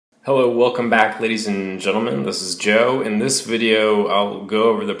Hello, welcome back ladies and gentlemen. This is Joe. In this video, I'll go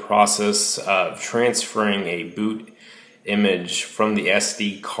over the process of transferring a boot image from the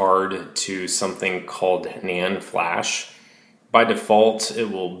SD card to something called NAND flash. By default,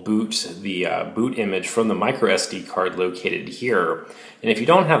 it will boot the boot image from the micro SD card located here. And if you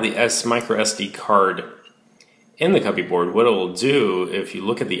don't have the micro SD card in the Cubieboard, what it will do, if you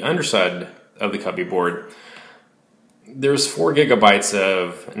look at the underside of the Cubieboard, there's 4 gigabytes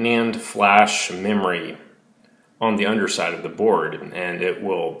of NAND flash memory on the underside of the board, and it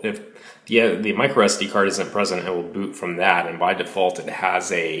will, if the micro SD card isn't present, it will boot from that. And by default, it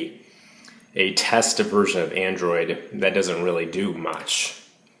has a test version of Android that doesn't really do much.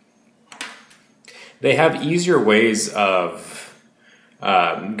 They have easier ways of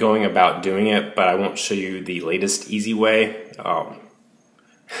going about doing it, but I won't show you the latest easy way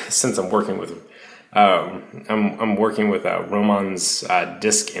since I'm working with Roman's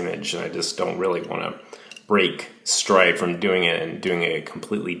disk image, and I just don't really want to break stride from doing it and doing it a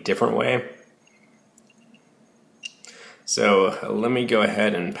completely different way. So let me go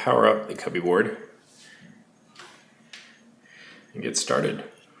ahead and power up the Cubieboard and get started.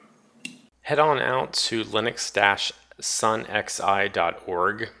 Head on out to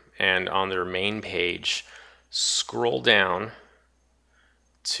linux-sunxi.org, and on their main page, scroll down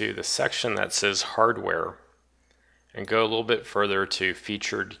to the section that says hardware and go a little bit further to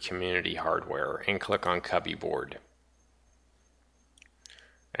featured community hardware and click on Cubieboard.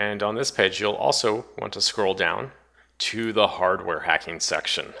 And on this page, you'll also want to scroll down to the hardware hacking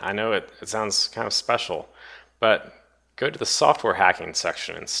section. I know it sounds kind of special, but go to the software hacking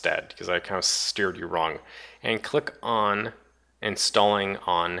section instead, because I kind of steered you wrong, and click on installing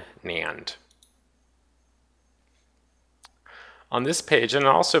on NAND. On this page, and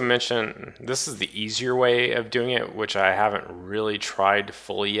I'll also mention this is the easier way of doing it, which I haven't really tried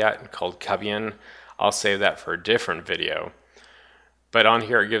fully yet, called Cubian. I'll save that for a different video. But on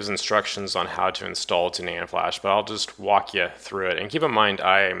here it gives instructions on how to install to NAND flash, but I'll just walk you through it. And keep in mind,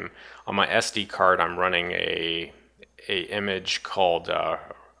 I'm on my SD card, I'm running a image called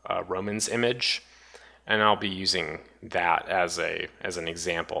Roman's image, and I'll be using that as an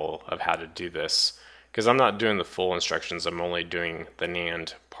example of how to do this, because I'm not doing the full instructions. I'm only doing the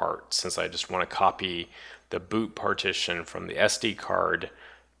NAND part, since I just want to copy the boot partition from the SD card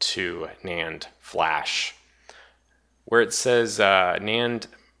to NAND flash. Where it says NAND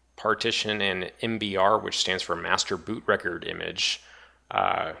partition and MBR, which stands for master boot record image,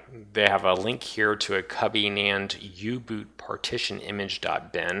 they have a link here to a Cubby NAND uboot partition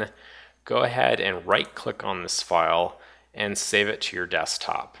image.bin. Go ahead and right click on this file and save it to your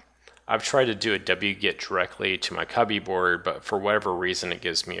desktop. I've tried to do a wget directly to my Cubieboard, but for whatever reason it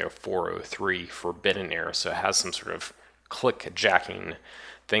gives me a 403 forbidden error, so it has some sort of click jacking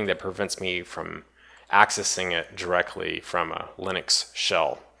thing that prevents me from accessing it directly from a Linux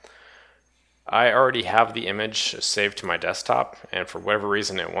shell. I already have the image saved to my desktop, and for whatever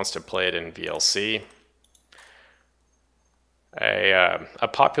reason it wants to play it in VLC. A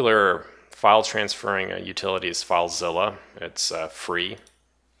popular file transferring utility is FileZilla. It's free.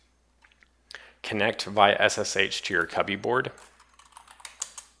 Connect via SSH to your Cubieboard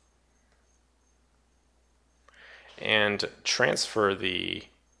and transfer the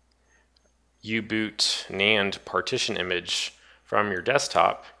uboot NAND partition image from your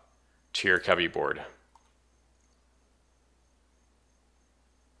desktop to your Cubieboard.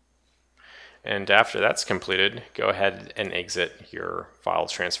 And after that's completed, go ahead and exit your file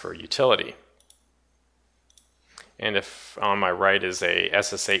transfer utility. And if on my right is a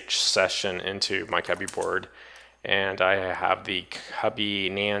SSH session into my Cubieboard, and I have the Cubby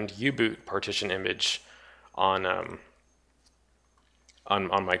NAND uboot partition image on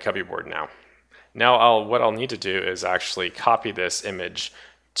my Cubieboard now. Now what I'll need to do is actually copy this image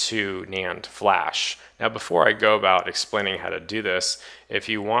to NAND flash. Now before I go about explaining how to do this, if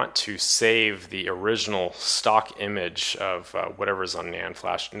you want to save the original stock image of whatever's on NAND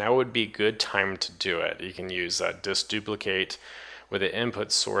flash, now would be a good time to do it. You can use disk duplicate with an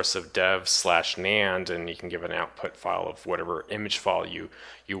input source of dev/NAND, and you can give an output file of whatever image file you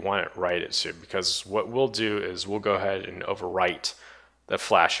want it write it to, because what we'll do is we'll go ahead and overwrite the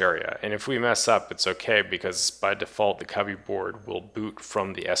flash area. And if we mess up, it's okay, because by default the Cubieboard will boot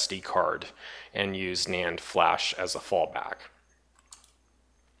from the SD card and use NAND flash as a fallback.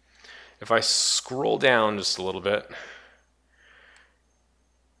 If I scroll down just a little bit,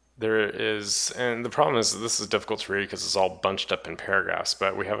 there is, and the problem is this is difficult to read because it's all bunched up in paragraphs,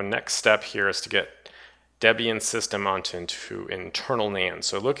 but we have a next step here is to get Debian system onto internal NAND.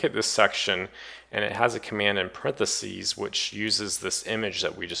 So look at this section, and it has a command in parentheses which uses this image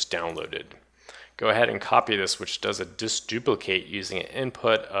that we just downloaded. Go ahead and copy this, which does a duplicate using an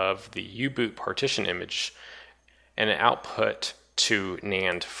input of the U-boot partition image and an output to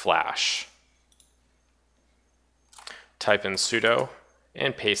NAND flash. Type in sudo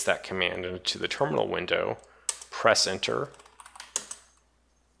and paste that command into the terminal window, press enter,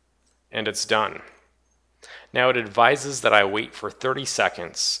 and it's done. Now it advises that I wait for 30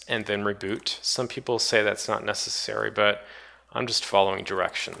 seconds and then reboot. Some people say that's not necessary, but I'm just following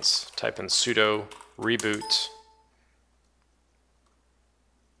directions. Type in sudo reboot.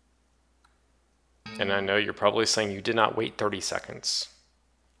 And I know you're probably saying you did not wait 30 seconds.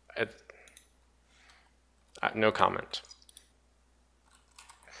 No comment.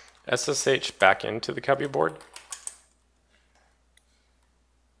 SSH back into the Cubieboard.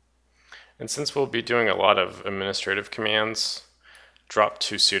 And since we'll be doing a lot of administrative commands, drop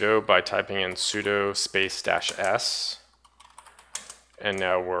to sudo by typing in sudo space -s. And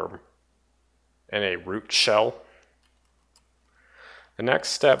now we're in a root shell. The next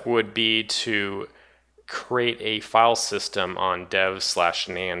step would be to create a file system on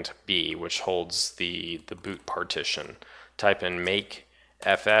dev/nandb, which holds the boot partition. Type in make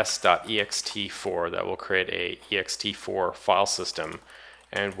fs.ext4. That will create a ext4 file system,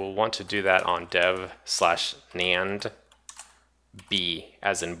 and we'll want to do that on dev/nandb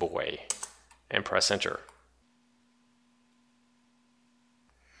as in boy, and press enter.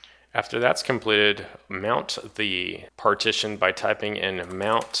 After that's completed, mount the partition by typing in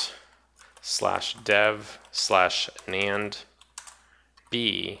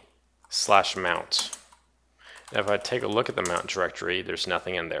mount/dev/nandb/mount. Now if I take a look at the mount directory, there's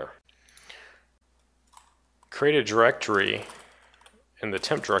nothing in there. Create a directory in the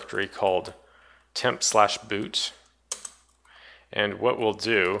temp directory called temp/boot. And what we'll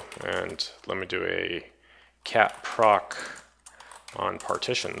do, and let me do a cat proc on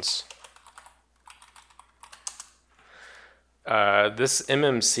partitions. This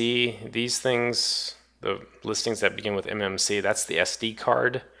MMC, these things, the listings that begin with MMC, that's the SD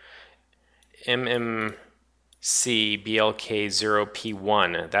card. MMC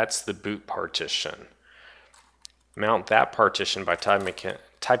BLK0P1, that's the boot partition. Mount that partition by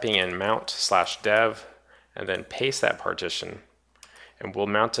typing in mount/dev and then paste that partition, and we'll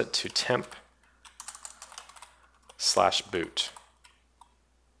mount it to temp/boot.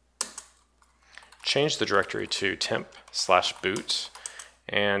 Change the directory to temp/boot,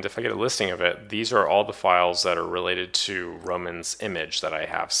 and if I get a listing of it, these are all the files that are related to Roman's image that I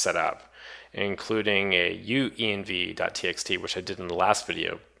have set up, including a uenv.txt, which I did in the last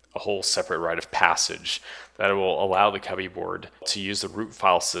video, a whole separate rite of passage that will allow the Cubieboard to use the root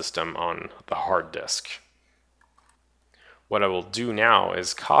file system on the hard disk. What I will do now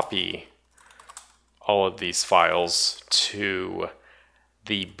is copy all of these files to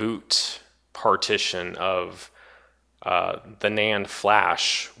the boot partition of the NAND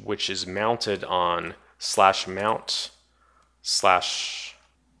flash, which is mounted on /mount/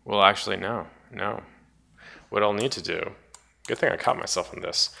 well, actually no. What I'll need to do, good thing I caught myself on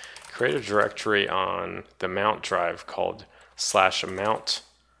this, create a directory on the mount drive called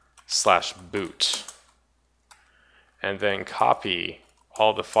 /mount/boot, and then copy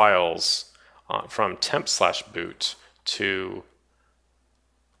all the files from temp/boot to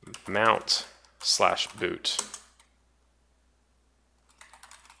mount/boot.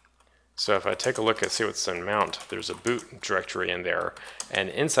 So if I take a look and see what's in mount, there's a boot directory in there, and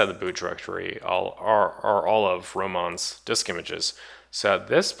inside the boot directory are all of Roman's disk images. So at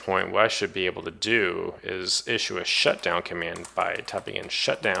this point, what I should be able to do is issue a shutdown command by typing in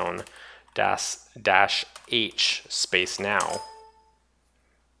shutdown -h space now.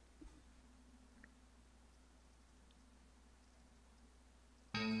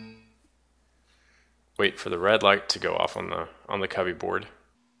 Wait for the red light to go off on the Cubieboard.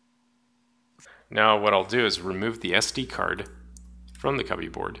 Now what I'll do is remove the SD card from the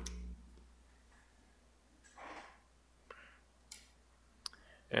Cubieboard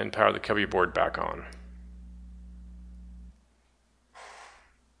and power the Cubieboard back on.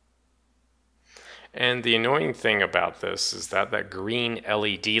 And the annoying thing about this is that that green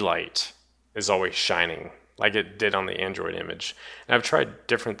LED light is always shining, like it did on the Android image. And I've tried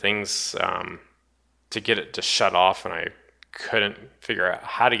different things to get it to shut off, and I couldn't figure out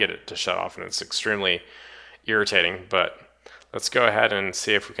how to get it to shut off, and it's extremely irritating. But let's go ahead and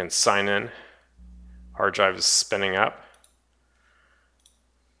see if we can sign in. Hard drive is spinning up.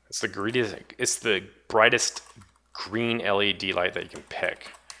 It's the brightest green LED light that you can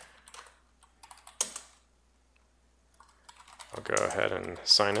pick. I'll go ahead and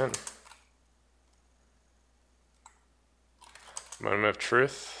sign in. Moment of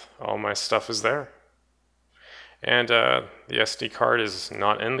truth, all my stuff is there. And the SD card is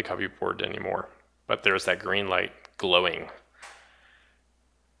not in the Cubieboard anymore, but there's that green light glowing.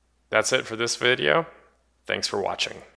 That's it for this video. Thanks for watching.